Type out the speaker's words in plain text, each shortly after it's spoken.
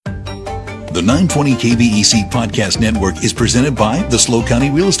The 920 KVEC Podcast Network is presented by the SLO County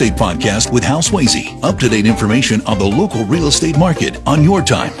Real Estate Podcast with Hal Swayze. Up-to-date information on the local real estate market on your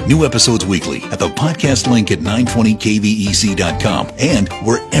time. New episodes weekly at the podcast link at 920kvec.com and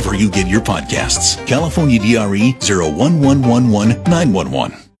wherever you get your podcasts. California DRE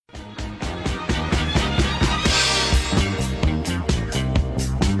 01111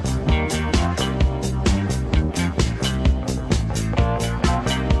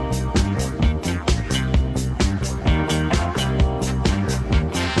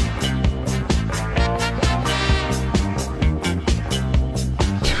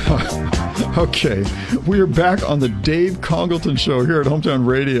 Okay, we are back on the Dave Congleton Show here at Hometown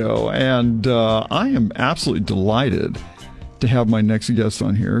Radio, and I am absolutely delighted to have my next guest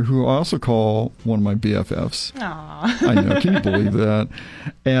on here, who I also call one of my BFFs. Aww. I know, can you believe that?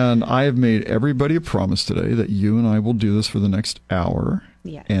 And I have made everybody a promise today that you and I will do this for the next hour.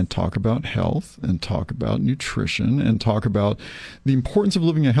 Yes. And talk about health and talk about nutrition and talk about the importance of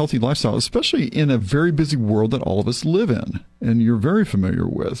living a healthy lifestyle, especially in a very busy world that all of us live in and you're very familiar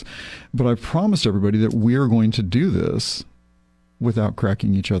with. But I promised everybody that we are going to do this without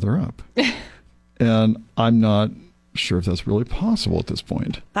cracking each other up. And I'm not sure if that's really possible at this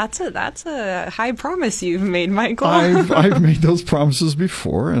point. That's a high promise you've made, Michael. I've made those promises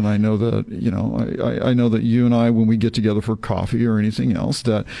before, and I know that I know that you and I, when we get together for coffee or anything else,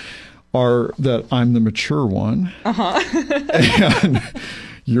 that I'm the mature one, and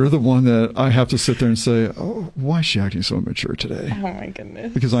you're the one that I have to sit there and say, "Oh, why is she acting so mature today?" Oh my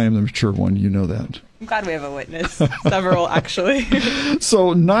goodness! Because I am the mature one, you know that. I'm glad we have a witness. Several, actually.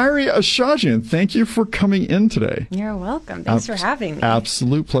 So, Nairi Ashajian, thank you for coming in today. You're welcome. Thanks for having me.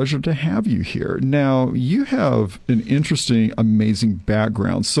 Absolute pleasure to have you here. Now, you have an interesting, amazing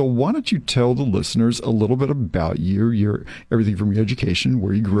background. So why don't you tell the listeners a little bit about you, your everything from your education,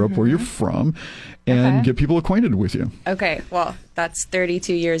 where you grew up, where you're from, and get people acquainted with you. Okay. Well, that's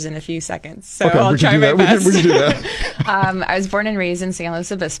 32 years in a few seconds. So okay, I'll try my best. We can do that. I was born and raised in San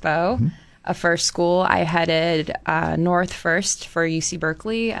Luis Obispo. First school, I headed north first for UC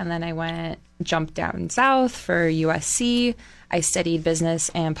Berkeley, and then I jumped down south for USC. I studied business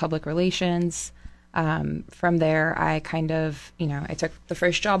and public relations. From there, I I took the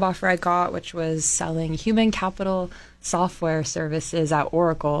first job offer I got, which was selling human capital software services at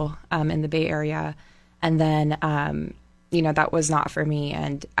Oracle in the Bay Area. And then, that was not for me.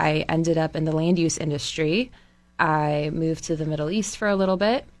 And I ended up in the land use industry. I moved to the Middle East for a little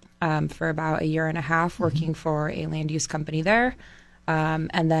bit. For about a year and a half, working for a land use company there.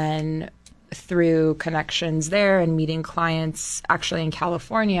 And then through connections there and meeting clients actually in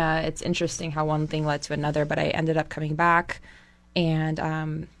California, it's interesting how one thing led to another, but I ended up coming back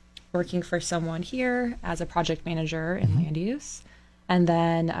and working for someone here as a project manager in land use. And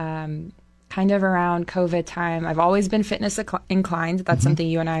then kind of around COVID time, I've always been fitness inclined. That's something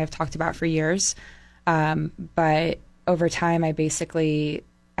you and I have talked about for years. But over time, I basically...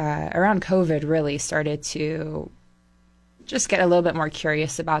 around COVID, really started to just get a little bit more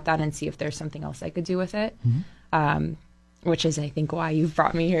curious about that and see if there's something else I could do with it, which is, I think, why you've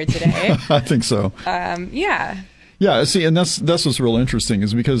brought me here today. I think so. Yeah, see, and that's what's real interesting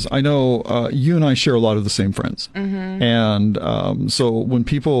is because I know you and I share a lot of the same friends. And so when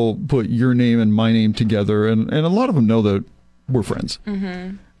people put your name and my name together, and a lot of them know that we're friends.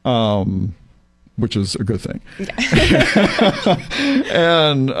 Which is a good thing. Yeah.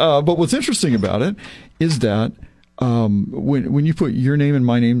 And but what's interesting about it is that when you put your name and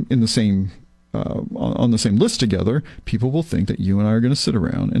my name in the same on the same list together, people will think that you and I are going to sit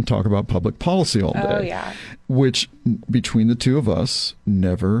around and talk about public policy all day. Oh, yeah. Which between the two of us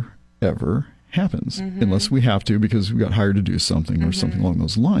never ever happens unless we have to because we got hired to do something or something along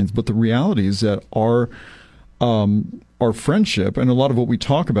those lines. But the reality is that our friendship and a lot of what we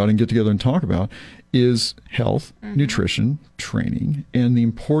talk about and get together and talk about is health, nutrition, training, and the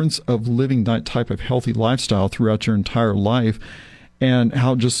importance of living that type of healthy lifestyle throughout your entire life and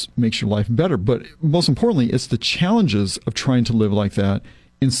how it just makes your life better. But most importantly, it's the challenges of trying to live like that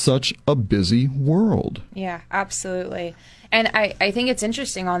in such a busy world. Yeah, absolutely. And I think it's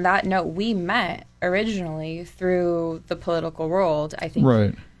interesting on that note, we met originally through the political world. I think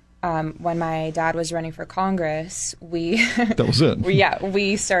right. When my dad was running for Congress, that was it.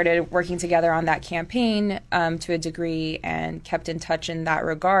 we started working together on that campaign to a degree and kept in touch in that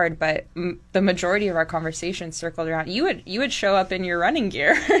regard. But the majority of our conversations circled around you would show up in your running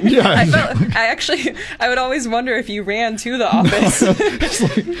gear. Yeah, I would always wonder if you ran to the office.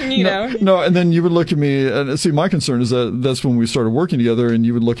 No, and then you would look at me and see. My concern is that's when we started working together, and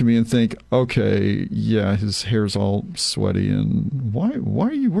you would look at me and think, okay, yeah, his hair's all sweaty, and why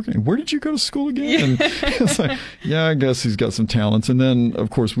are you working me, where did you go to school again? And it's like, yeah, I guess he's got some talents. And then, of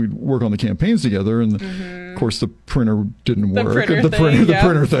course, we'd work on the campaigns together. And, of course, the printer didn't work. The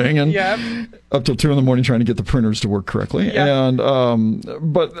printer thing. And up till 2 a.m. trying to get the printers to work correctly. And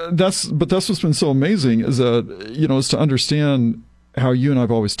but that's what's been so amazing is that, you know, is to understand how you and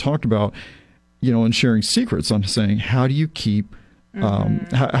I've always talked about, you know, and sharing secrets on saying, how do you keep,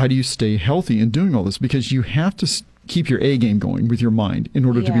 how do you stay healthy in doing all this? Because you have to keep your A game going with your mind in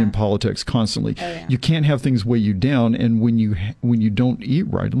order to be in politics constantly. You can't have things weigh you down. And when you don't eat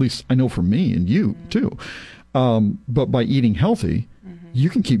right, at least I know for me and you too, but by eating healthy, you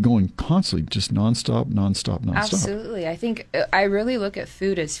can keep going constantly, just nonstop. Absolutely. I think I really look at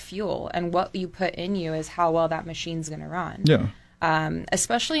food as fuel, and what you put in you is how well that machine's going to run. Yeah.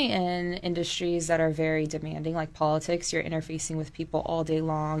 Especially in industries that are very demanding, like politics. You're interfacing with people all day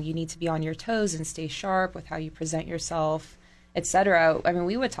long. You need to be on your toes and stay sharp with how you present yourself, etc. I mean,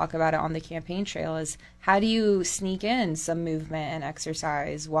 we would talk about it on the campaign trail is how do you sneak in some movement and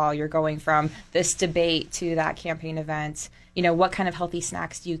exercise while you're going from this debate to that campaign event? You know, what kind of healthy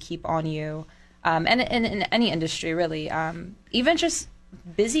snacks do you keep on you? And in any industry, really, even just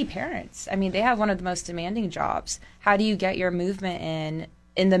busy parents. I mean, they have one of the most demanding jobs. How do you get your movement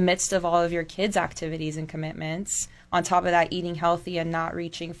in the midst of all of your kids' activities and commitments? On top of that, eating healthy and not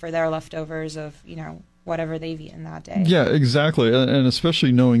reaching for their leftovers of, you know, whatever they've eaten that day. Yeah, exactly. And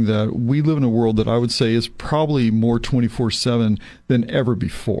especially knowing that we live in a world that I would say is probably more 24/7 than ever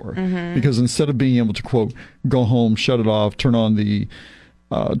before. Because instead of being able to, quote, go home, shut it off, turn on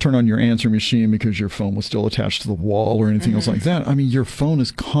your answering machine because your phone was still attached to the wall or anything else like that. I mean, your phone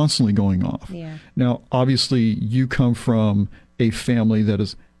is constantly going off. Yeah. Now, obviously, you come from a family that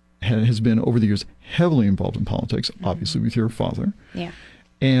has been over the years heavily involved in politics, obviously with your father. Yeah.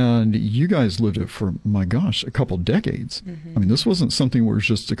 And you guys lived it for, my gosh, a couple decades. I mean, this wasn't something where it was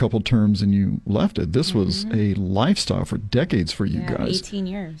just a couple terms and you left it. This was a lifestyle for decades for you guys. 18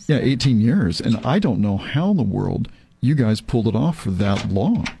 years. Yeah, 18 years. And I don't know how in the world you guys pulled it off for that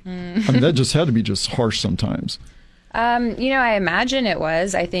long. I mean, that just had to be just harsh sometimes. You know, I imagine it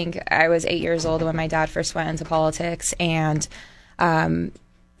was. I think I was 8 years old when my dad first went into politics, and I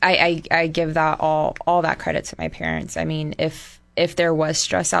give that all that credit to my parents. I mean, if there was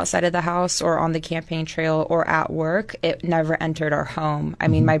stress outside of the house or on the campaign trail or at work, it never entered our home. I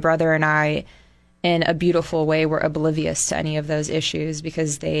mean, my brother and I, in a beautiful way, were oblivious to any of those issues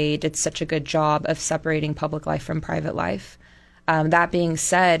because they did such a good job of separating public life from private life. That being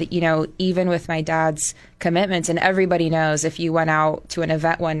said, you know, even with my dad's commitments, and everybody knows if you went out to an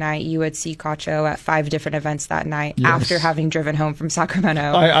event one night, you would see Cacho at 5 different events that night after having driven home from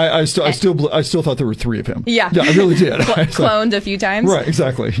Sacramento. I still thought there were 3 of him. Yeah, I really did. Cloned a few times. Right,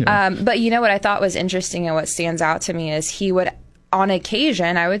 exactly. Yeah. But you know what I thought was interesting and what stands out to me is he would, on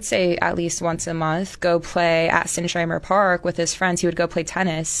occasion, I would say at least once a month, go play at Sinsheimer Park with his friends. He would go play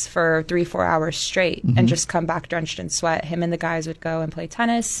tennis for 3-4 hours straight and just come back drenched in sweat. Him and the guys would go and play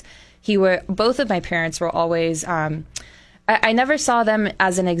tennis. Both of my parents were always, I never saw them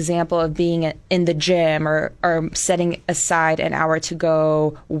as an example of being in the gym or setting aside an hour to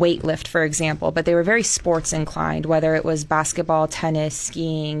go weightlift, for example. But they were very sports inclined, whether it was basketball, tennis,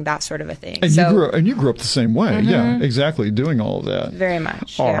 skiing, that sort of a thing. And you grew up the same way. Yeah, exactly. Doing all of that. Very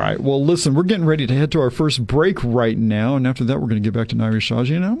much. All right. Well, listen, we're getting ready to head to our first break right now. And after that, we're going to get back to Nairi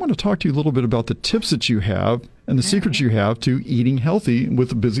Shaji. And I want to talk to you a little bit about the tips that you have and the secrets you have to eating healthy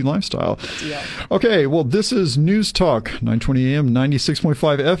with a busy lifestyle. Yeah. Okay, well, this is News Talk, 920 AM,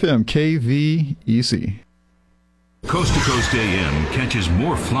 96.5 FM, KVEC. Coast to Coast AM catches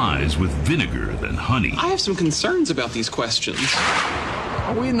more flies with vinegar than honey. I have some concerns about these questions.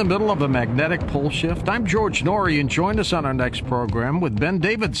 Are we in the middle of a magnetic pole shift? I'm George Norrie, and join us on our next program with Ben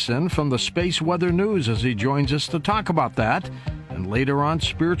Davidson from the Space Weather News as he joins us to talk about that. And later on,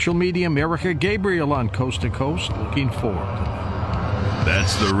 spiritual medium Erica Gabriel on Coast to Coast. Looking forward to that.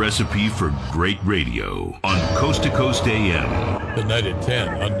 That's the recipe for great radio on Coast to Coast AM. Tonight at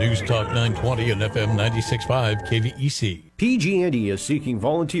 10 on News Talk 920 and FM 96.5 KVEC. PG&E is seeking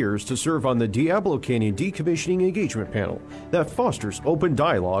volunteers to serve on the Diablo Canyon Decommissioning Engagement Panel that fosters open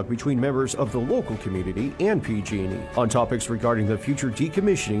dialogue between members of the local community and PG&E on topics regarding the future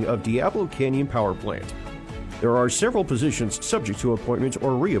decommissioning of Diablo Canyon Power Plant. There are several positions subject to appointment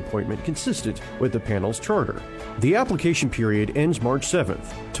or reappointment consistent with the panel's charter. The application period ends March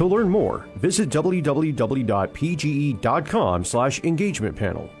 7th. To learn more, visit www.pge.com/engagement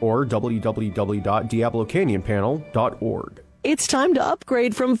panel or www.diablocanyonpanel.org. It's time to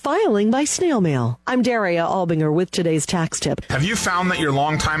upgrade from filing by snail mail. I'm Daria Albinger with today's tax tip. Have you found that your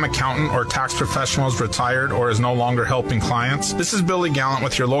longtime accountant or tax professional is retired or is no longer helping clients? This is Billy Gallant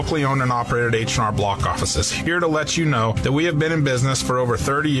with your locally owned and operated H&R Block offices, here to let you know that we have been in business for over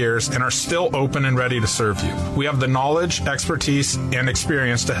 30 years and are still open and ready to serve you. We have the knowledge, expertise, and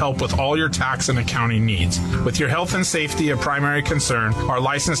experience to help with all your tax and accounting needs. With your health and safety a primary concern, our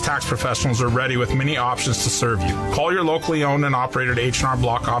licensed tax professionals are ready with many options to serve you. Call your locally owned and operated H&R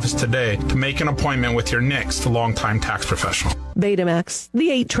Block office today to make an appointment with your next longtime tax professional. Betamax, the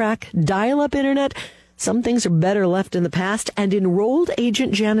 8-track, dial-up internet. Some things are better left in the past, and enrolled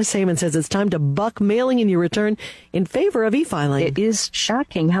agent Janice Heyman says it's time to buck mailing in your return in favor of e-filing. It is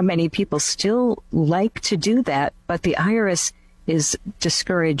shocking how many people still like to do that, but the IRS is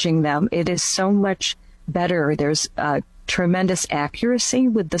discouraging them. It is so much better. There's tremendous accuracy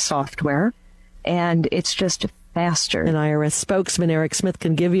with the software, and it's just faster. An IRS spokesman, Eric Smith,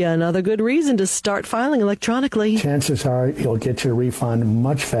 can give you another good reason to start filing electronically. Chances are you'll get your refund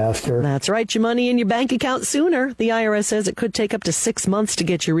much faster. That's right, your money in your bank account sooner. The IRS says it could take up to 6 months to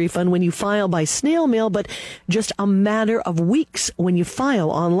get your refund when you file by snail mail, but just a matter of weeks when you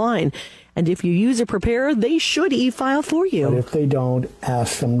file online. And if you use a preparer, they should e-file for you. But if they don't,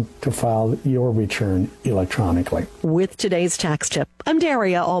 ask them to file your return electronically. With today's tax tip, I'm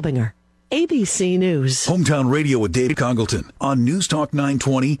Daria Albinger, ABC News. Hometown Radio with Dave Congleton on News Talk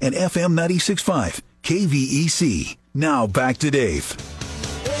 920 and FM 96.5, KVEC. Now back to Dave.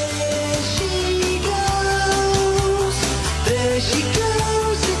 There she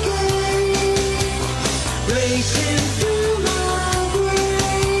goes again, racing through my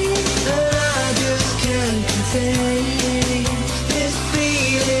brain, and I just can't contain this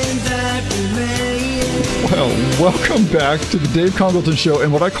feeling that remains. Well, welcome back to the Dave Congleton Show,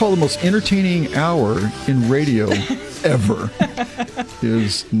 and what I call the most entertaining hour in radio ever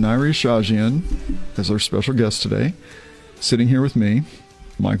is Nairi Shajian as our special guest today, sitting here with me,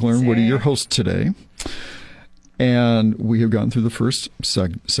 Michael Aaron Woody, your host today. And we have gotten through the first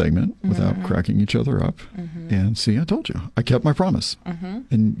segment without cracking each other up. And see, I told you, I kept my promise.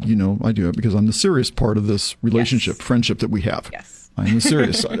 And you know, I do it because I'm the serious part of this relationship, friendship that we have. I'm the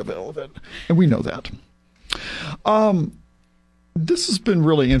serious side of all of it. And we know that. This has been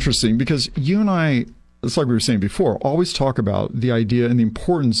really interesting because you and I, it's like we were saying before, always talk about the idea and the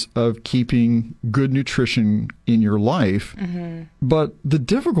importance of keeping good nutrition in your life. But the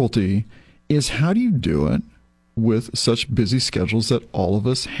difficulty is, how do you do it with such busy schedules that all of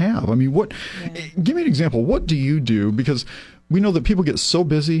us have? I mean, give me an example. What do you do? Because we know that people get so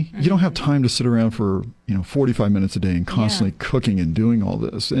busy, you don't have time to sit around for 45 minutes a day and constantly cooking and doing all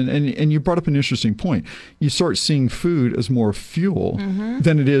this. And you brought up an interesting point. You start seeing food as more fuel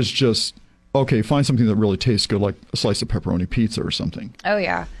than it is just, okay, find something that really tastes good, like a slice of pepperoni pizza or something. Oh,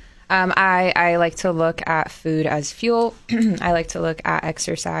 yeah. I like to look at food as fuel. I like to look at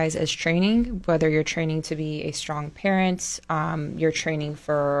exercise as training, whether you're training to be a strong parent, you're training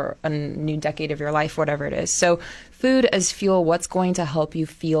for a new decade of your life, whatever it is. So food as fuel, what's going to help you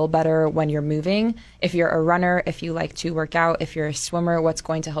feel better when you're moving? If you're a runner, if you like to work out, if you're a swimmer, what's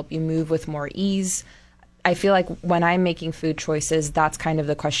going to help you move with more ease? I feel like when I'm making food choices, that's kind of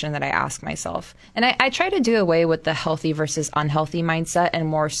the question that I ask myself. And I try to do away with the healthy versus unhealthy mindset, and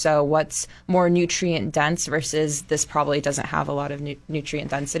more so what's more nutrient dense versus this probably doesn't have a lot of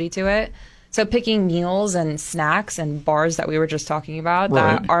nutrient density to it. So picking meals and snacks and bars that we were just talking about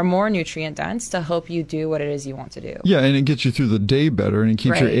that are more nutrient dense to help you do what it is you want to do. Yeah, and it gets you through the day better, and it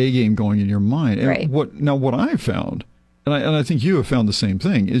keeps your A game going in your mind. And what I've found, and I think you have found the same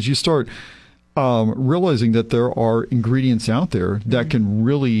thing, is you start realizing that there are ingredients out there that can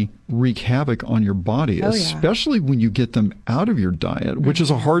really wreak havoc on your body, especially when you get them out of your diet, which is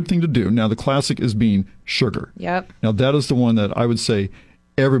a hard thing to do. Now, the classic is being sugar. Yep. Now, that is the one that I would say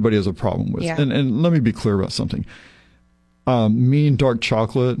everybody has a problem with. Yeah. And let me be clear about something. Me and dark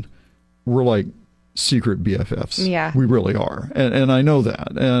chocolate, we're like secret BFFs. Yeah. We really are. And I know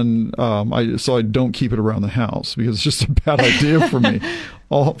that. And so I don't keep it around the house because it's just a bad idea for me,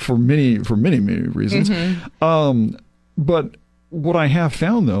 for many reasons. But what I have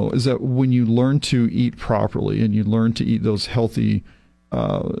found, though, is that when you learn to eat properly and you learn to eat those healthy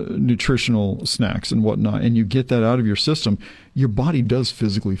nutritional snacks and whatnot, and you get that out of your system, your body does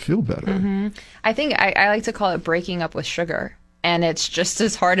physically feel better. I think I like to call it breaking up with sugar. And it's just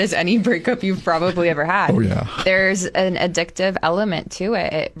as hard as any breakup you've probably ever had. Oh, yeah. There's an addictive element to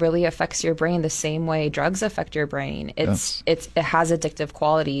it. It really affects your brain the same way drugs affect your brain. It has addictive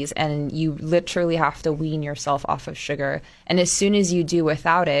qualities, and you literally have to wean yourself off of sugar. And as soon as you do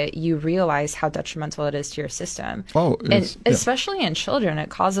without it, you realize how detrimental it is to your system. Especially in children, it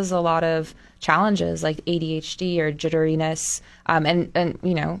causes a lot of challenges like ADHD or jitteriness. And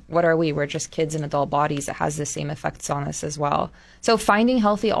you know, what are we? We're just kids in adult bodies. It has the same effects on us as well. So finding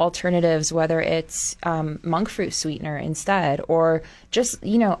healthy alternatives, whether it's monk fruit sweetener instead, or just,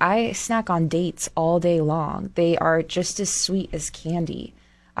 you know, I snack on dates all day long. They are just as sweet as candy.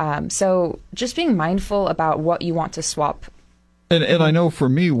 So just being mindful about what you want to swap. And I know for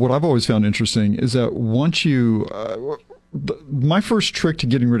me, what I've always found interesting is that once you... my first trick to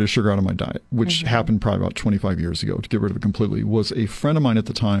getting rid of sugar out of my diet, which happened probably about 25 years ago, to get rid of it completely, was a friend of mine at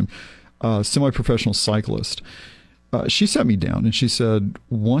the time, a semi-professional cyclist. She sat me down and she said,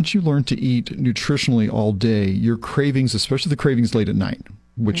 once you learn to eat nutritionally all day, your cravings, especially the cravings late at night,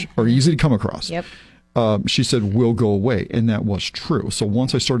 which are easy to come across, she said, will go away. And that was true. So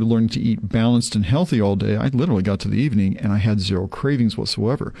once I started learning to eat balanced and healthy all day, I literally got to the evening and I had zero cravings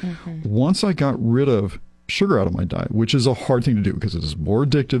whatsoever. Once I got rid of sugar out of my diet, which is a hard thing to do because it is more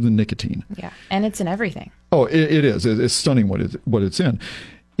addictive than nicotine. Yeah, and it's in everything. Oh, it is. It's stunning what it's in.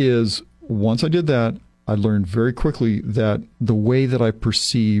 Is once I did that, I learned very quickly that the way that I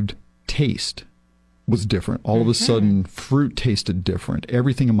perceived taste was different. All of a sudden, fruit tasted different.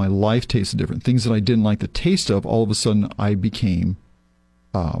 Everything in my life tasted different. Things that I didn't like the taste of, all of a sudden, I became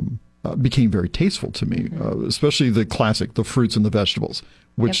very tasteful to me, especially the classic, the fruits and the vegetables,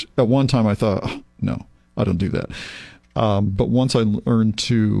 which at one time I thought, oh, no. I don't do that. But once I learned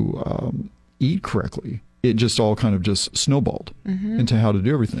to eat correctly, it just all kind of just snowballed into how to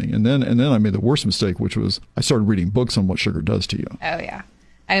do everything. And then I made the worst mistake, which was I started reading books on what sugar does to you. Oh, yeah.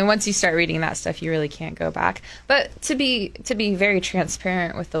 I mean, once you start reading that stuff, you really can't go back. But to be very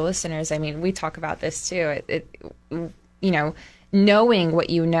transparent with the listeners, I mean, we talk about this too. You know, knowing what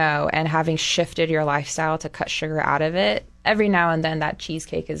you know and having shifted your lifestyle to cut sugar out of it, every now and then that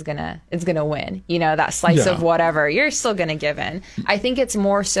cheesecake is gonna win. You know, that slice of whatever, you're still gonna give in. I think it's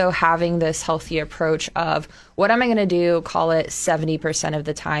more so having this healthy approach of what am I gonna do, call it 70% of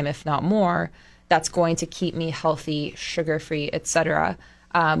the time, if not more, that's going to keep me healthy, sugar-free, etc.,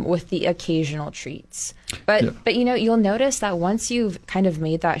 with the occasional treats. But you know, you'll notice that once you've kind of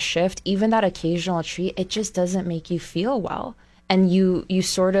made that shift, even that occasional treat, it just doesn't make you feel well. And you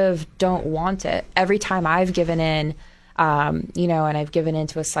sort of don't want it. Every time I've given in, you know, and I've given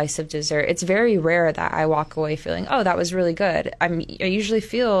into a slice of dessert, it's very rare that I walk away feeling, oh, that was really good. I usually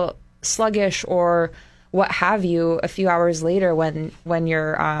feel sluggish or what have you a few hours later when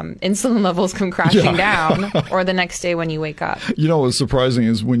your insulin levels come crashing down, or the next day when you wake up. You know what's surprising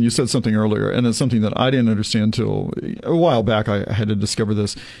is when you said something earlier, and it's something that I didn't understand till a while back, I had to discover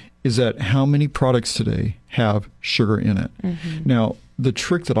this, is that how many products today have sugar in it. Now, the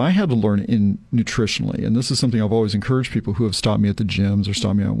trick that I had to learn in nutritionally, and this is something I've always encouraged people who have stopped me at the gyms or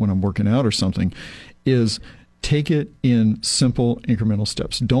stopped me out when I'm working out or something, is take it in simple incremental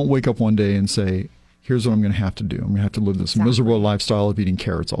steps. Don't wake up one day and say, here's what I'm going to have to do. I'm going to have to live this miserable lifestyle of eating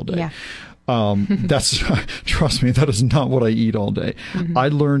carrots all day. That's, trust me, that is not what I eat all day. I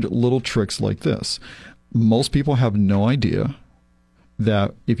learned little tricks like this. Most people have no idea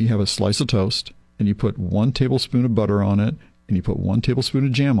that if you have a slice of toast and you put 1 tablespoon of butter on it and you put 1 tablespoon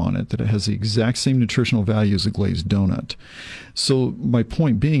of jam on it, that it has the exact same nutritional value as a glazed donut. So my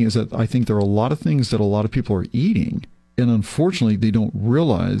point being is that I think there are a lot of things that a lot of people are eating, and unfortunately they don't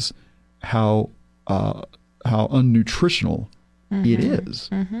realize how unnutritional it is.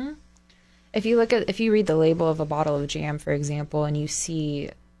 If you read the label of a bottle of jam, for example, and you see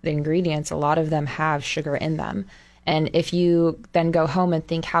the ingredients, a lot of them have sugar in them. And if you then go home and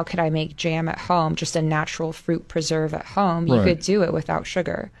think, how could I make jam at home, just a natural fruit preserve at home, you could do it without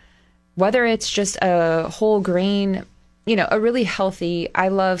sugar. Whether it's just a whole grain, you know, a really healthy, I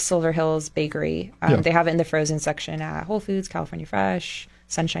love Silver Hills Bakery. They have it in the frozen section at Whole Foods, California Fresh,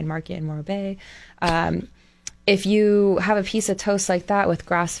 Sunshine Market in Morro Bay. If you have a piece of toast like that with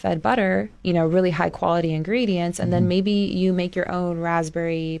grass-fed butter, you know, really high quality ingredients, and then maybe you make your own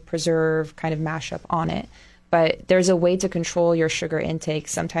raspberry preserve kind of mashup on it. But there's a way to control your sugar intake.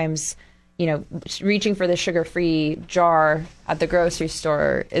 Sometimes, you know, reaching for the sugar-free jar at the grocery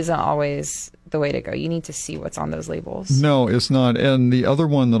store isn't always the way to go. You need to see what's on those labels. No, it's not. And the other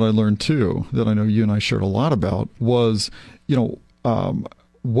one that I learned too, that I know you and I shared a lot about, was, you know,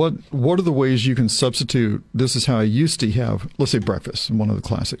 what are the ways you can substitute? This is how I used to have, let's say breakfast, one of the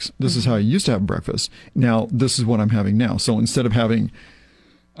classics. This is how I used to have breakfast. Now, this is what I'm having now. So instead of having,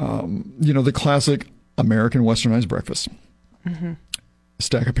 the classic American westernized breakfast, a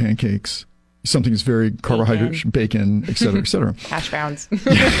stack of pancakes, something that's very carbohydrate, bacon, et cetera, et cetera. Hash browns.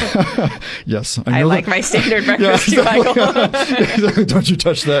 Yes. I like my standard breakfast too, Michael. Don't you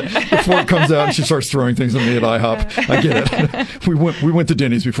touch that before it comes out and she starts throwing things at me at IHOP. I get it. We went to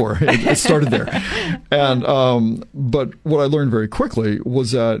Denny's before. It started there. And but what I learned very quickly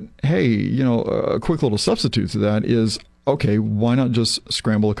was that, hey, a quick little substitute to that is, okay, why not just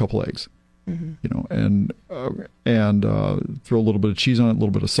scramble a couple eggs? And throw a little bit of cheese on it, a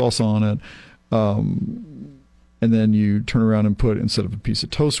little bit of salsa on it. And then you turn around and put, instead of a piece of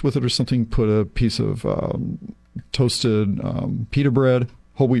toast with it or something, put a piece of toasted pita bread,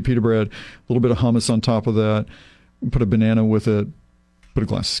 whole wheat pita bread, a little bit of hummus on top of that, put a banana with it, put a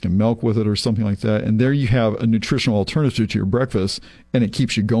glass of skim milk with it or something like that. And there you have a nutritional alternative to your breakfast, and it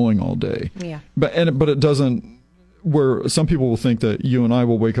keeps you going all day. Yeah. But it doesn't, where some people will think that you and I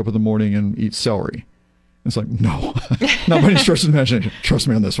will wake up in the morning and eat celery. It's like, no, not by any stretch of the imagination. Trust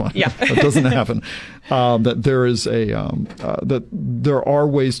me on this one. Yeah. That doesn't happen. That there is that there are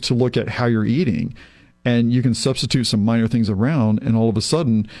ways to look at how you're eating, and you can substitute some minor things around, and all of a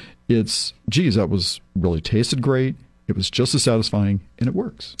sudden it's, geez, that was really tasted great. It was just as satisfying, and it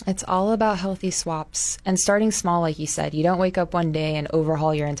works. It's all about healthy swaps and starting small, like you said. You don't wake up one day and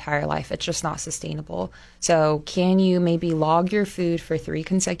overhaul your entire life. It's just not sustainable. So can you maybe log your food for 3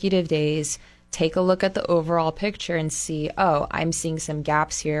 consecutive days, take a look at the overall picture and see, oh, I'm seeing some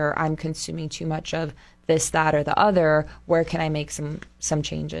gaps here. I'm consuming too much of this, that, or the other. Where can I make some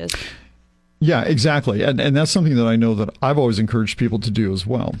changes? Yeah, exactly. And that's something that I know that I've always encouraged people to do as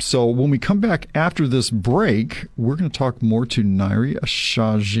well. So when we come back after this break, we're going to talk more to Nairi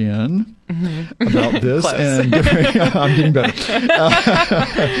Ashajian about this. And I'm getting better.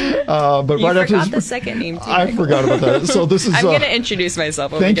 But you right after forgot this, the second name too. I forgot about that. So this is. I'm going to introduce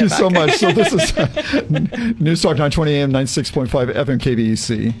myself. When thank we you get so back. much. So this is News Talk 920 AM 96.5 FM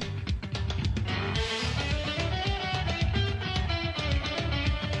KBEC.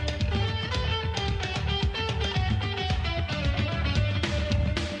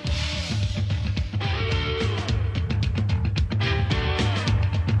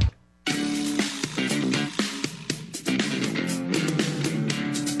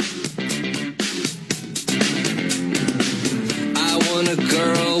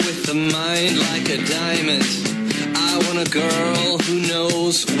 Mind like a diamond. I want a girl who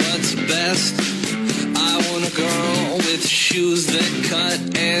knows what's best. I want a girl with shoes that cut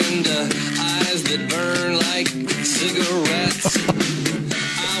and eyes that burn like cigarettes.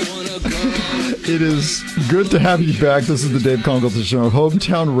 I want a girl. It is good to have you back. This is the Dave Congleton Show,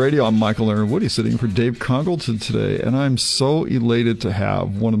 Hometown Radio. I'm Michael Aaron Woody, sitting for Dave Congleton today, and I'm so elated to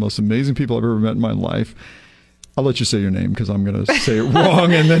have one of the most amazing people I've ever met in my life. I'll let you say your name because I'm going to say it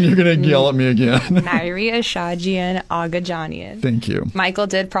wrong, and then you're going to yell at me again. Nairi Ashajian Agajanian. Thank you. Michael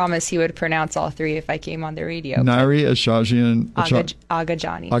did promise he would pronounce all 3 if I came on the radio. Nairi Ashajian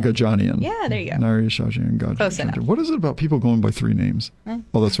Agajanian. Agajanian. Yeah, there you go. Nairi Ashajian Agajanian. Close enough. What is it about people going by 3 names?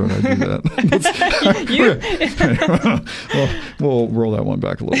 Oh, that's right. I do that. We'll roll that one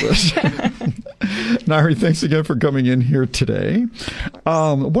back a little bit. Nairi, thanks again for coming in here today.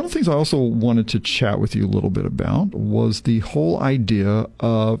 One of the things I also wanted to chat with you a little bit about was the whole idea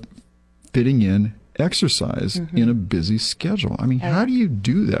of fitting in exercise in a busy schedule. I mean, how do you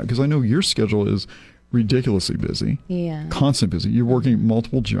do that? Because I know your schedule is ridiculously busy, constant busy. You're working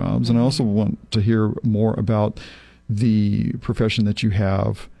multiple jobs. And I also want to hear more about the profession that you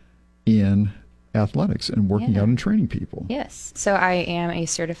have in athletics and working out and training people. Yes. So I am a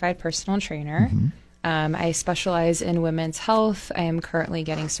certified personal trainer. I specialize in women's health. I am currently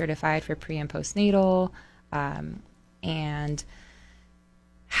getting certified for pre and postnatal. And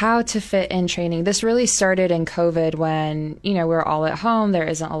how to fit in training. This really started in COVID when, we're all at home. There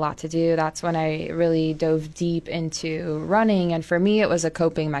isn't a lot to do. That's when I really dove deep into running. And for me, it was a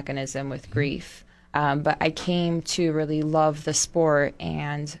coping mechanism with grief. But I came to really love the sport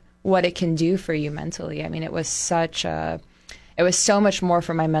and what it can do for you mentally. I mean, it was so much more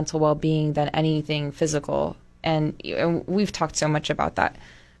for my mental well-being than anything physical. And we've talked so much about that.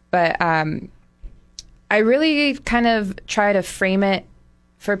 But, I really kind of try to frame it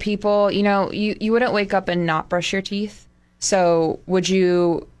for people. You wouldn't wake up and not brush your teeth. So would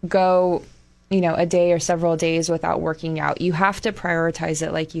you go, a day or several days without working out? You have to prioritize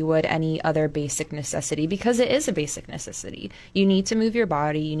it like you would any other basic necessity, because it is a basic necessity. You need to move your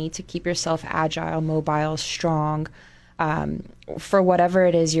body. You need to keep yourself agile, mobile, strong. for whatever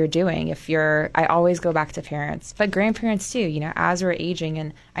it is you're doing. I always go back to parents, but grandparents too, as we're aging,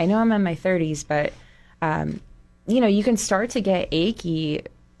 and I know I'm in my 30s, but, you can start to get achy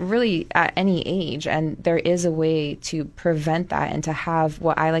really at any age, and there is a way to prevent that and to have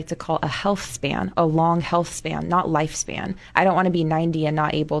what I like to call a health span, a long health span, not lifespan. I don't want to be 90 and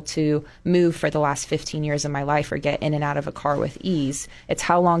not able to move for the last 15 years of my life or get in and out of a car with ease. It's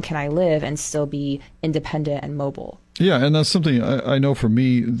how long can I live and still be independent and mobile. Yeah, and that's something I know for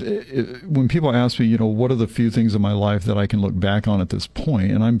me, when people ask me, what are the few things in my life that I can look back on at this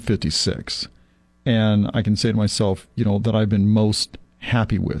point, and I'm 56, and I can say to myself, that I've been most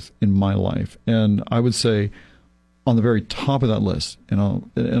happy with in my life. And I would say on the very top of that list, and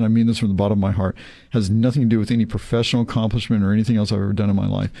I mean this from the bottom of my heart, has nothing to do with any professional accomplishment or anything else I've ever done in my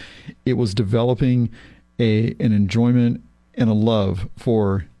life. It was developing an enjoyment and a love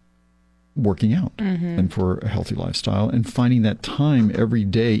for working out and for a healthy lifestyle, and finding that time every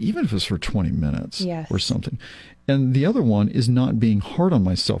day, even if it's for 20 minutes or something. And the other one is not being hard on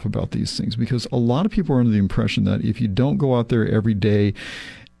myself about these things, because a lot of people are under the impression that if you don't go out there every day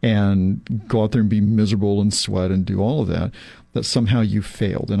and go out there and be miserable and sweat and do all of that, that somehow you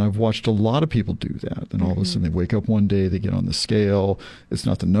failed. And I've watched a lot of people do that. And all of a sudden they wake up one day, they get on the scale. It's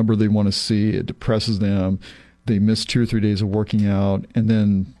not the number they want to see. It depresses them. They miss 2 or 3 days of working out, and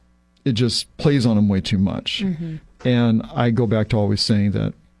then it just plays on them way too much. And I go back to always saying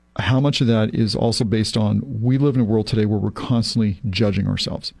that how much of that is also based on, we live in a world today where we're constantly judging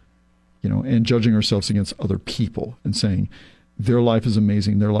ourselves, and judging ourselves against other people and saying their life is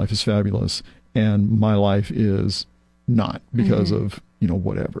amazing, their life is fabulous, and my life is not because of,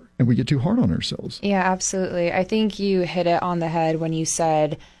 whatever. And we get too hard on ourselves. Yeah, absolutely. I think you hit it on the head when you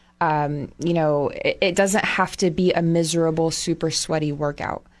said, it doesn't have to be a miserable, super sweaty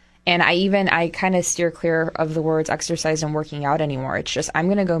workout. And I kind of steer clear of the words exercise and working out anymore. It's just, I'm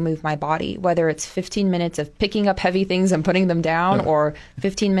going to go move my body, whether it's 15 minutes of picking up heavy things and putting them down, or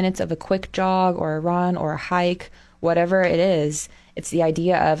 15 minutes of a quick jog or a run or a hike, whatever it is. It's the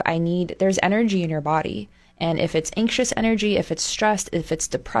idea of there's energy in your body. And if it's anxious energy, if it's stressed, if it's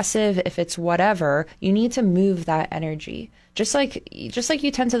depressive, if it's whatever, you need to move that energy. Just like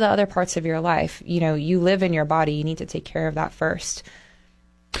you tend to the other parts of your life. You live in your body. You need to take care of that first.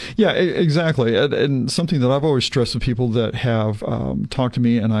 Yeah, exactly. And something that I've always stressed to people that have talked to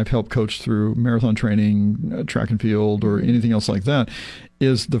me, and I've helped coach through marathon training, track and field, or anything else like that,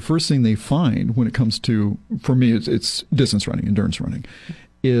 is the first thing they find when it comes to, for me, it's distance running, endurance running,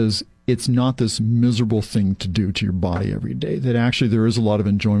 is it's not this miserable thing to do to your body every day. That actually there is a lot of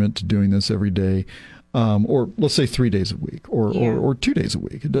enjoyment to doing this every day. Or let's say 3 days a week, or 2 days a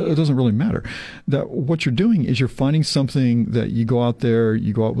week. It doesn't really matter. That what you're doing is you're finding something that you go out there,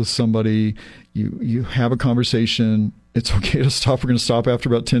 you go out with somebody, you have a conversation. It's okay to stop. We're going to stop after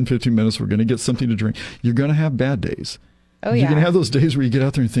about 10, 15 minutes. We're going to get something to drink. You're going to have bad days. Oh, You're going to have those days where you get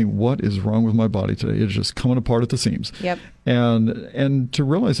out there and think, what is wrong with my body today? It's just coming apart at the seams. Yep. And to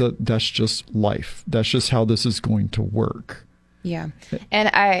realize that that's just life. That's just how this is going to work. Yeah. And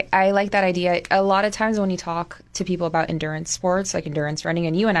I like that idea. A lot of times when you talk to people about endurance sports, like endurance running,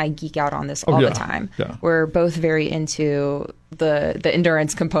 and you and I geek out on this all the time. Yeah. We're both very into the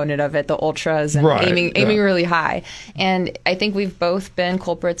endurance component of it, the ultras, and aiming really high. And I think we've both been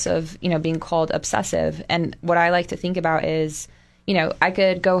culprits of, being called obsessive. And what I like to think about is, I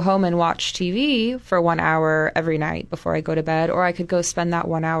could go home and watch TV for 1 hour every night before I go to bed, or I could go spend that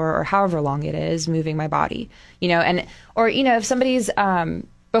 1 hour or however long it is moving my body, or if somebody's,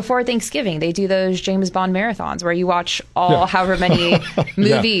 before Thanksgiving, they do those James Bond marathons where you watch however many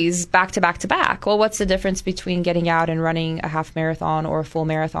movies back to back to back. Well, what's the difference between getting out and running a half marathon or a full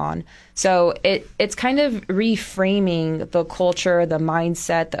marathon? So it's kind of reframing the culture, the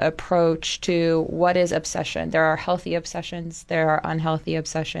mindset, the approach to what is obsession. There are healthy obsessions. There are unhealthy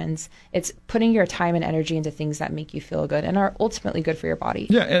obsessions. It's putting your time and energy into things that make you feel good and are ultimately good for your body.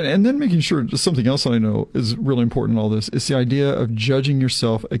 Yeah, and then making sure, just something else that I know is really important in all this, is the idea of judging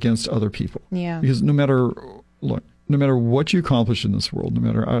yourself against other people. Yeah. Because no matter what you accomplish in this world,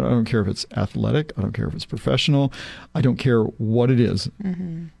 I don't care if it's athletic, I don't care if it's professional, I don't care what it is,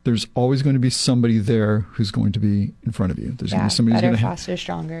 there's always going to be somebody there who's going to be in front of you. There's going to be somebody who's going to have faster,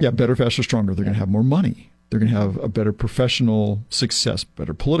 stronger. Yeah, better, faster, stronger. They're going to have more money. They're going to have a better professional success,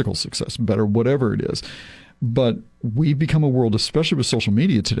 better political success, better whatever it is. But we've become a world, especially with social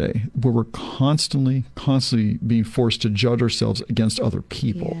media today, where we're constantly being forced to judge ourselves against other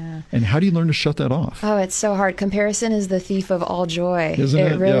people. Yeah. And how do you learn to shut that off? Oh, it's so hard. Comparison is the thief of all joy. Isn't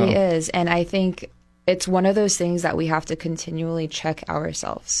it? It really is. And I think it's one of those things that we have to continually check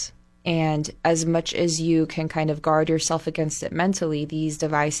ourselves. And as much as you can kind of guard yourself against it mentally, these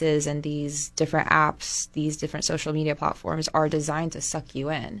devices and these different apps, these different social media platforms are designed to suck you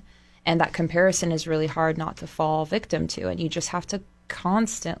in. And that comparison is really hard not to fall victim to. And you just have to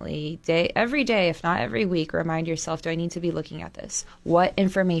constantly, every day, if not every week, remind yourself, do I need to be looking at this? What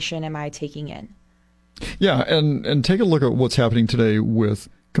information am I taking in? Yeah, and take a look at what's happening today with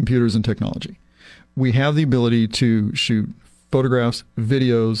computers and technology. We have the ability to shoot photographs,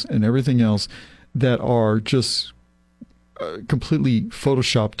 videos, and everything else that are just completely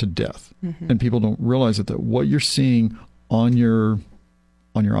photoshopped to death. And people don't realize that what you're seeing on your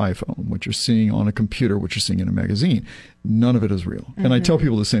iPhone, what you're seeing on a computer, what you're seeing in a magazine, none of it is real. And I tell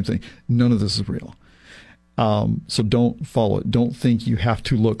people the same thing. None of this is real. So don't follow it. Don't think you have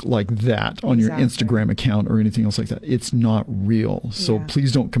to look like that on your Instagram account or anything else like that. It's not real. So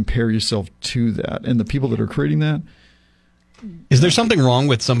please don't compare yourself to that. And the people that are creating that. Is there something wrong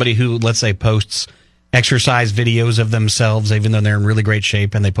with somebody who, let's say, posts exercise videos of themselves, even though they're in really great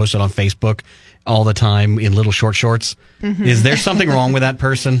shape, and they post it on Facebook all the time in little shorts? Is there something wrong with that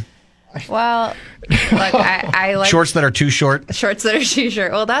person? Well, look, I like shorts that are too short. Shorts that are too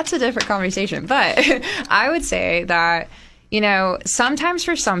short. Well, that's a different conversation. But I would say that, sometimes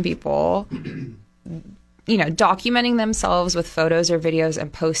for some people, documenting themselves with photos or videos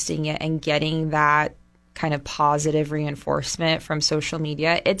and posting it and getting that kind of positive reinforcement from social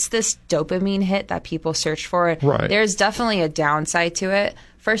media, it's this dopamine hit that people search for. Right. There's definitely a downside to it.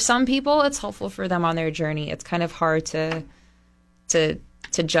 For some people, it's helpful for them on their journey. It's kind of hard to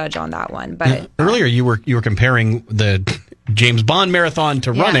judge on that one. But earlier you were comparing the James Bond marathon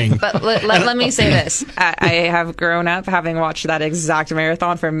to running. But let me say this. I have grown up having watched that exact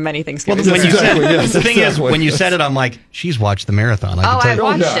marathon for many Thanksgivings. Well, the thing is, when you said it, I'm like, she's watched the marathon. I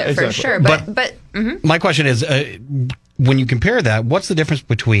watched it for sure. But my question is, when you compare that, what's the difference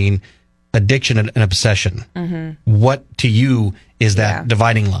between addiction and obsession? What to you is that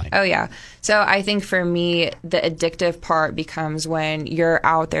dividing line? Oh, yeah. So I think for me, the addictive part becomes when you're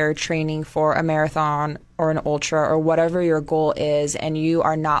out there training for a marathon or an ultra or whatever your goal is, and you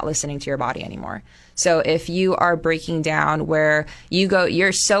are not listening to your body anymore. So if you are breaking down where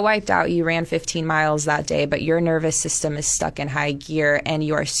you're so wiped out, you ran 15 miles that day, but your nervous system is stuck in high gear and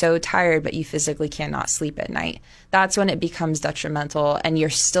you are so tired, but you physically cannot sleep at night. That's when it becomes detrimental, and you're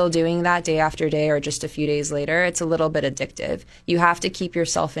still doing that day after day or just a few days later. It's a little bit addictive. You have to keep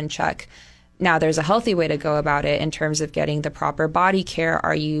yourself in check. Now, there's a healthy way to go about it in terms of getting the proper body care.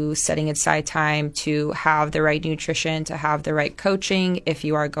 Are you setting aside time to have the right nutrition, to have the right coaching if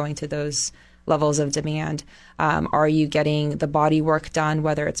you are going to those levels of demand? Are you getting the body work done,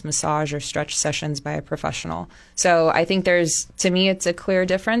 whether it's massage or stretch sessions by a professional? So I think to me, it's a clear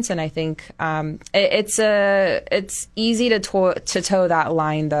difference. And I think it's easy to toe that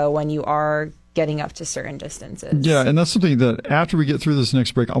line, though, when you are getting up to certain distances. Yeah, and that's something that after we get through this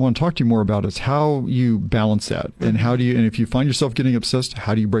next break, I want to talk to you more about is how you balance that, and and if you find yourself getting obsessed,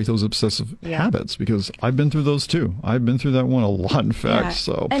 how do you break those obsessive habits? Because I've been through those too. I've been through that one a lot, in fact.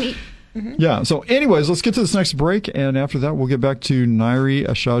 So. Yeah. So anyways, let's get to this next break. And after that, we'll get back to Nairi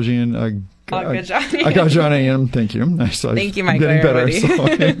Ashajian Agajanian. Thank you. Thank you, Michael. I'm getting better. So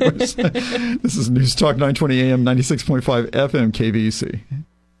anyways, this is News Talk 920 AM, 96.5 FM, KVEC.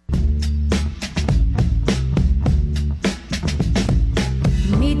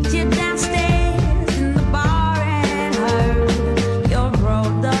 Meet you downstairs in the bar and her. Your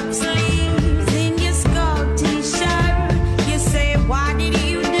rolled up sleeves in your skull t-shirt. You say, why did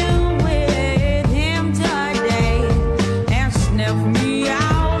you do with him today? And sniff me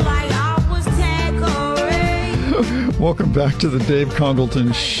out like I was Tanqueray. Welcome back to the Dave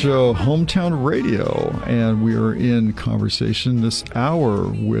Congleton Show, Hometown Radio. And we are in conversation this hour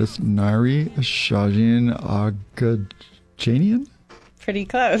with Nairi Ashajian Agajanian. Pretty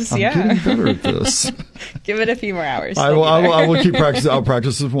close, I'm getting better at this. Give it a few more hours. I will keep practicing. I'll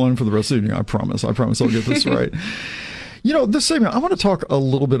practice this one for the rest of the evening. I promise. I'll get this right. This segment, I want to talk a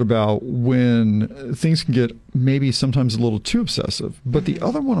little bit about when things can get maybe sometimes a little too obsessive. But the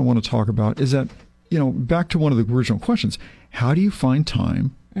other one I want to talk about is that, back to one of the original questions, how do you find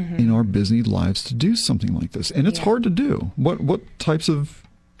time in our busy lives to do something like this? And it's hard to do. What types of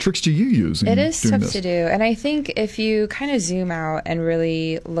tricks do you use? It is tough to do. And I think if you kind of zoom out and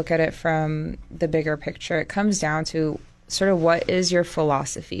really look at it from the bigger picture, it comes down to sort of what is your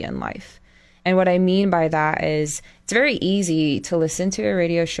philosophy in life. And what I mean by that is it's very easy to listen to a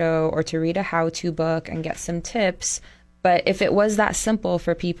radio show or to read a how-to book and get some tips. But if it was that simple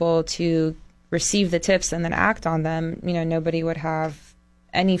for people to receive the tips and then act on them, nobody would have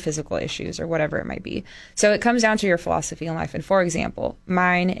any physical issues or whatever it might be. So it comes down to your philosophy in life. And for example,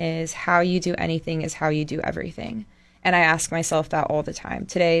 mine is how you do anything is how you do everything. And I ask myself that all the time.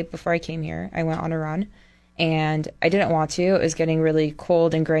 Today, before I came here, I went on a run and I didn't want to. It was getting really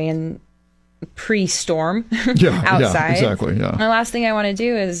cold and gray and pre-storm outside. Yeah, exactly. Yeah. And the last thing I want to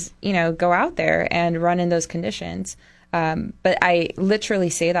do is, go out there and run in those conditions. But I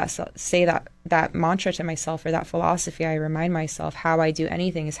literally say that mantra to myself, or that philosophy. I remind myself how I do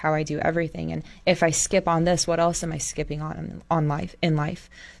anything is how I do everything. And if I skip on this, what else am I skipping on life in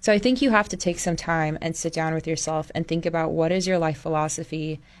life? So I think you have to take some time and sit down with yourself and think about what is your life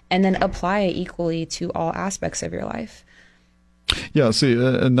philosophy, and then apply it equally to all aspects of your life. Yeah, see,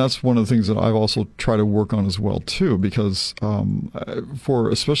 and that's one of the things that I've also tried to work on as well, too, because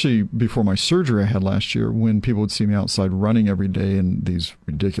especially before my surgery I had last year, when people would see me outside running every day in these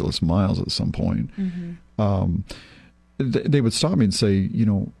ridiculous miles at some point, they would stop me and say,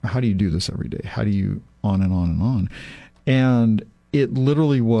 how do you do this every day? How do you on and on and on? And it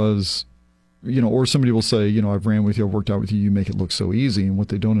literally was, or somebody will say, I've ran with you, I've worked out with you, you make it look so easy. And what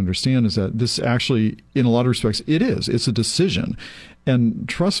they don't understand is that this actually, in a lot of respects, it's a decision. And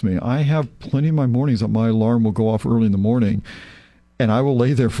trust me, I have plenty of my mornings that my alarm will go off early in the morning, and I will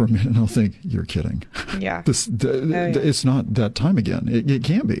lay there for a minute and I'll think, you're kidding. Yeah. It's not that time again. It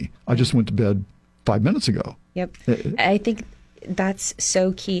can't be. I just went to bed 5 minutes ago. Yep. I think that's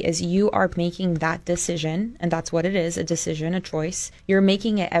so key, is you are making that decision, and that's what it is, a decision, a choice. You're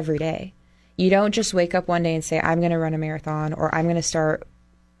making it every day. You don't just wake up one day and say, I'm going to run a marathon, or I'm going to start,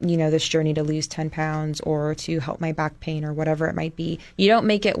 this journey to lose 10 pounds or to help my back pain or whatever it might be. You don't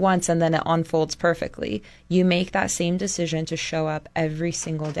make it once and then it unfolds perfectly. You make that same decision to show up every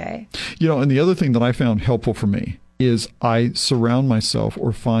single day. And the other thing that I found helpful for me is I surround myself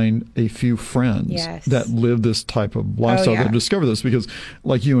or find a few friends that live this type of lifestyle, that discover this, because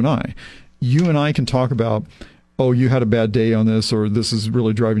like you and I can talk about, oh, you had a bad day on this, or this is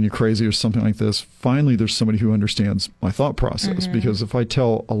really driving you crazy, or something like this. Finally, there's somebody who understands my thought process, because if I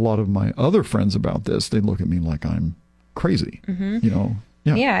tell a lot of my other friends about this, they look at me like I'm crazy,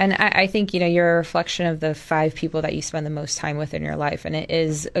 Yeah, and I think, you're a reflection of the 5 people that you spend the most time with in your life. And it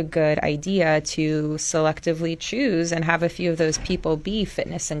is a good idea to selectively choose and have a few of those people be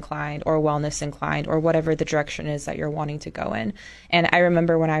fitness inclined or wellness inclined, or whatever the direction is that you're wanting to go in. And I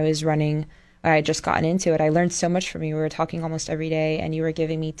remember when I was running, I had just gotten into it, I learned so much from you. We were talking almost every day, and you were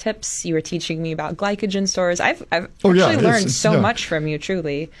giving me tips. You were teaching me about glycogen stores. I've actually learned so much from you,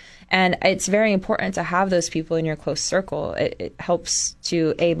 truly. And it's very important to have those people in your close circle. It helps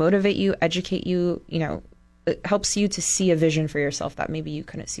to, motivate you, educate you, it helps you to see a vision for yourself that maybe you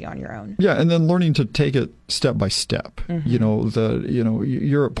couldn't see on your own. Yeah, and then learning to take it step by step.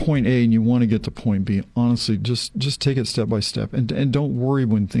 You're at point A and you want to get to point B. Honestly, just take it step by step, and don't worry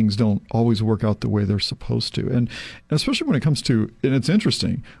when things don't always work out the way they're supposed to. And especially when it comes to, and it's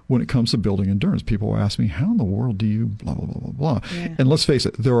interesting, when it comes to building endurance, people ask me, how in the world do you blah, blah, blah, blah, blah. Yeah. And let's face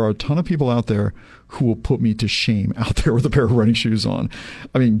it, there are a ton of people out there who will put me to shame out there with a pair of running shoes on.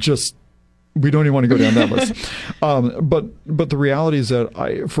 I mean, we don't even want to go down that list. But the reality is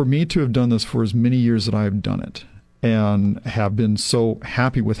that for me to have done this for as many years that I've done it, and have been so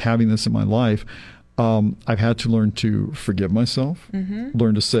happy with having this in my life, I've had to learn to forgive myself,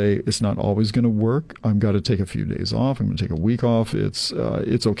 learn to say it's not always going to work. I've got to take a few days off. I'm going to take a week off. It's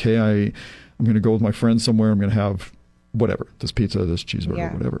okay. I'm going to go with my friends somewhere. I'm going to have whatever, this pizza, this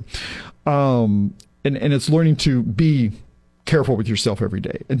cheeseburger, whatever. And it's learning to be careful with yourself every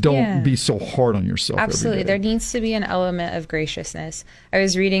day, and don't be so hard on yourself. Absolutely. There needs to be an element of graciousness. I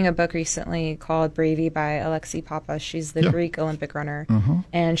was reading a book recently called Bravey by Alexi Pappas. She's the Greek Olympic runner.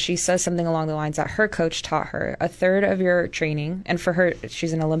 And she says something along the lines that her coach taught her a third of your training, and for her,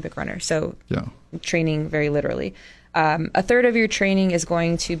 she's an Olympic runner, so training very literally. A third of your training is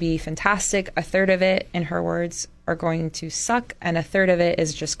going to be fantastic. A third of it, in her words, are going to suck. And a third of it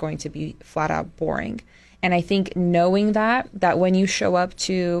is just going to be flat out boring. And I think knowing that when you show up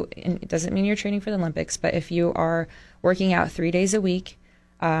to, and it doesn't mean you're training for the Olympics, but if you are working out 3 days a week,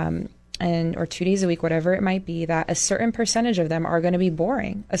 or 2 days a week, whatever it might be, that a certain percentage of them are going to be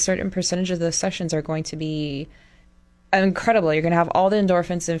boring. A certain percentage of those sessions are going to be incredible. You're going to have all the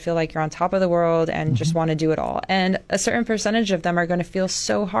endorphins and feel like you're on top of the world and just want to do it all. And a certain percentage of them are going to feel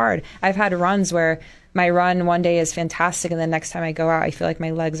so hard. I've had runs where my run one day is fantastic, and the next time I go out, I feel like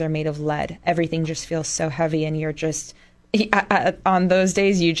my legs are made of lead. Everything just feels so heavy, and you're just, on those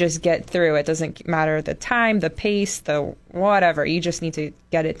days, you just get through. It doesn't matter the time, the pace, the whatever. You just need to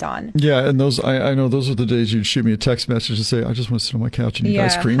get it done. Yeah, and those I know those are the days you'd shoot me a text message and say, I just want to sit on my couch and eat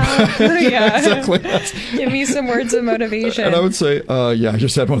ice cream. Yeah. Exactly. Give me some words of motivation. And I would say, I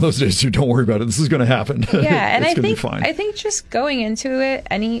just had one of those days too. Don't worry about it. This is going to happen. Yeah, and it's I gonna think be fine. I think just going into it,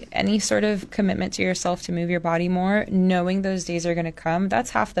 any sort of commitment to yourself to move your body more, knowing those days are going to come,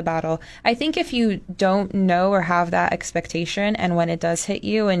 that's half the battle. I think if you don't know or have that expectation, and when it does hit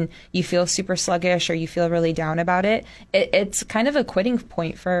you and you feel super sluggish or you feel really down about it, it's kind of a quitting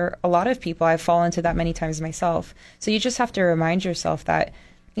point for a lot of people. I've fallen into that many times myself. So you just have to remind yourself that,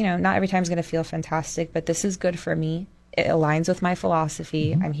 not every time is going to feel fantastic, but this is good for me. It aligns with my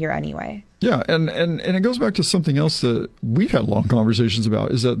philosophy. I'm here anyway. Yeah, and it goes back to something else that we've had long conversations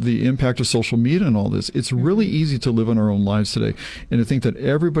about, is that the impact of social media and all this. It's really easy to live in our own lives today and to think that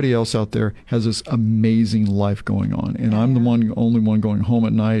everybody else out there has this amazing life going on. And I'm the only one going home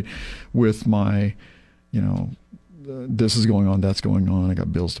at night with my, this is going on, that's going on, I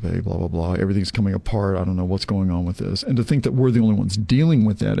got bills to pay, blah, blah, blah. Everything's coming apart. I don't know what's going on with this. And to think that we're the only ones dealing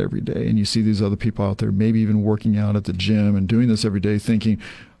with that every day. And you see these other people out there, maybe even working out at the gym and doing this every day, thinking,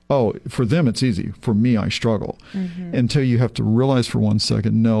 oh, for them it's easy. For me, I struggle. Until you have to realize for 1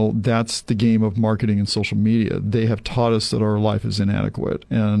 second, no, that's the game of marketing and social media. They have taught us that our life is inadequate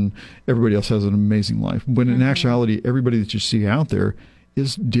and everybody else has an amazing life. When in actuality, everybody that you see out there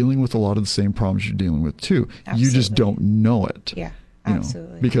is dealing with a lot of the same problems you're dealing with too. Absolutely. You just don't know it. Yeah,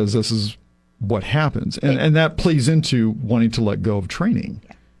 absolutely. Because this is what happens. And that plays into wanting to let go of training.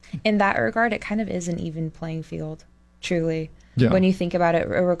 Yeah. In that regard, it kind of is an even playing field, truly. Yeah. When you think about it,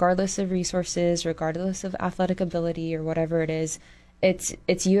 regardless of resources, regardless of athletic ability or whatever it is, it's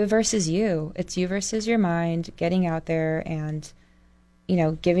you versus you. It's you versus your mind, getting out there and,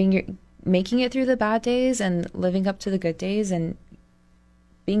 making it through the bad days and living up to the good days and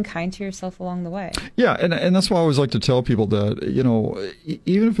being kind to yourself along the way. Yeah, and that's why I always like to tell people that,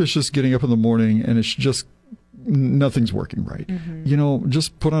 even if it's just getting up in the morning and it's just nothing's working right,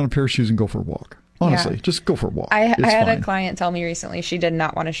 just put on a pair of shoes and go for a walk. Honestly, just go for a walk. I had fine. a client tell me recently she did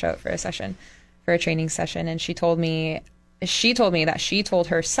not want to show up for a training session, and she told me that she told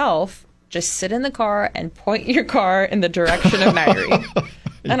herself, just sit in the car and point your car in the direction of Niagara.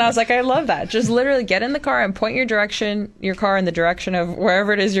 And I was like, I love that. Just literally get in the car and point your car in the direction of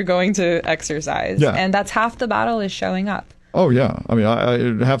wherever it is you're going to exercise. Yeah. And that's half the battle, is showing up. Oh, yeah. I mean,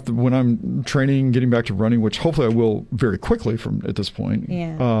 I have to, when I'm training, getting back to running, which hopefully I will very quickly at this point.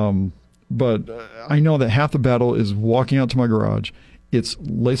 Yeah. But I know that half the battle is walking out to my garage. It's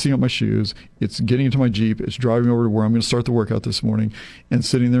lacing up my shoes. It's getting into my Jeep. It's driving over to where I'm going to start the workout this morning and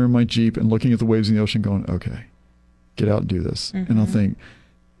sitting there in my Jeep and looking at the waves in the ocean going, okay, get out and do this. And I'll think,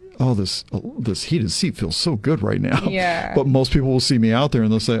 oh, this heated seat feels so good right now. Yeah. But most people will see me out there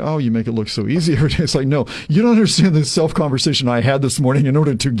and they'll say, oh, you make it look so easy every day. It's like, no, you don't understand the self-conversation I had this morning in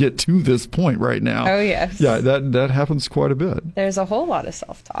order to get to this point right now. Oh, yes. Yeah, that happens quite a bit. There's a whole lot of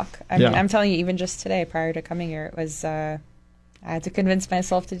self-talk. I mean, I'm telling you, even just today, prior to coming here, it was, I had to convince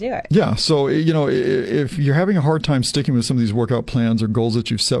myself to do it. Yeah. So, if you're having a hard time sticking with some of these workout plans or goals that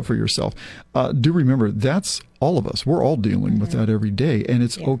you've set for yourself, do remember that's all of us. We're all dealing with that every day, and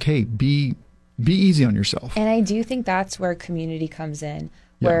it's okay. Be easy on yourself. And I do think that's where community comes in,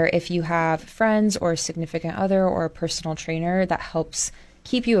 where if you have friends or a significant other or a personal trainer that helps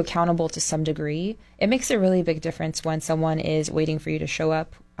keep you accountable to some degree, it makes a really big difference when someone is waiting for you to show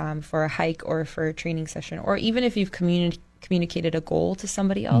up for a hike or for a training session, or even if you've communicated a goal to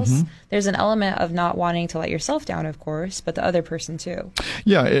somebody else. There's an element of not wanting to let yourself down, of course, but the other person too.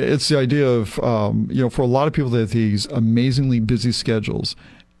 Yeah, it's the idea of, for a lot of people that have these amazingly busy schedules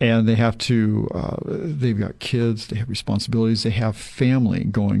and they have to, they've got kids, they have responsibilities, they have family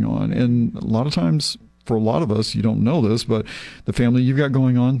going on. And a lot of times, for a lot of us, you don't know this, but the family you've got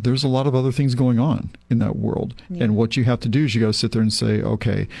going on, there's a lot of other things going on in that world. Yeah. And what you have to do is you got to sit there and say,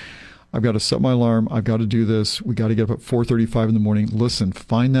 okay, I've got to set my alarm. I've got to do this. We got to get up at 4:35 in the morning. Listen,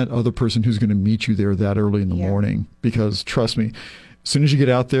 find that other person who's going to meet you there that early in the morning, because trust me, as soon as you get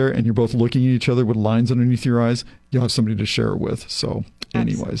out there and you're both looking at each other with lines underneath your eyes, you'll have somebody to share it with. So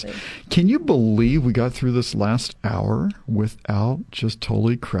anyways, can you believe we got through this last hour without just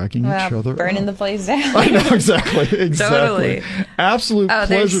totally cracking each other burning the place down? I know, exactly. Totally. Absolute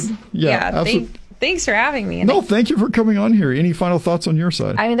pleasure. Thanks for having me. No, thank you for coming on here. Any final thoughts on your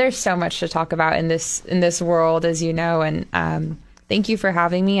side? I mean, there's so much to talk about in this world, as you know, and thank you for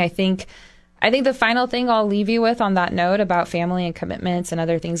having me. I think the final thing I'll leave you with on that note about family and commitments and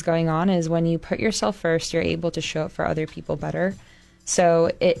other things going on is when you put yourself first, you're able to show up for other people better.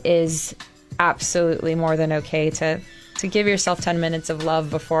 So it is absolutely more than okay to to give yourself 10 minutes of love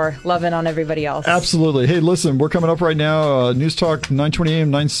before loving on everybody else. Absolutely. Hey, listen, we're coming up right now. News Talk 920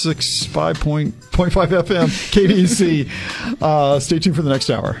 AM, 96.5 FM, KVEC. Stay tuned for the next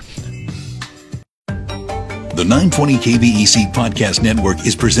hour. The 920 KVEC Podcast Network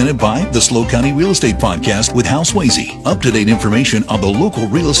is presented by the SLO County Real Estate Podcast with Hal Swayze. Up-to-date information on the local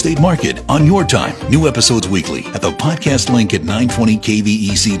real estate market on your time. New episodes weekly at the podcast link at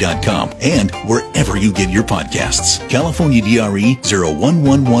 920kvec.com and wherever you get your podcasts. California DRE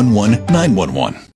 01111 911.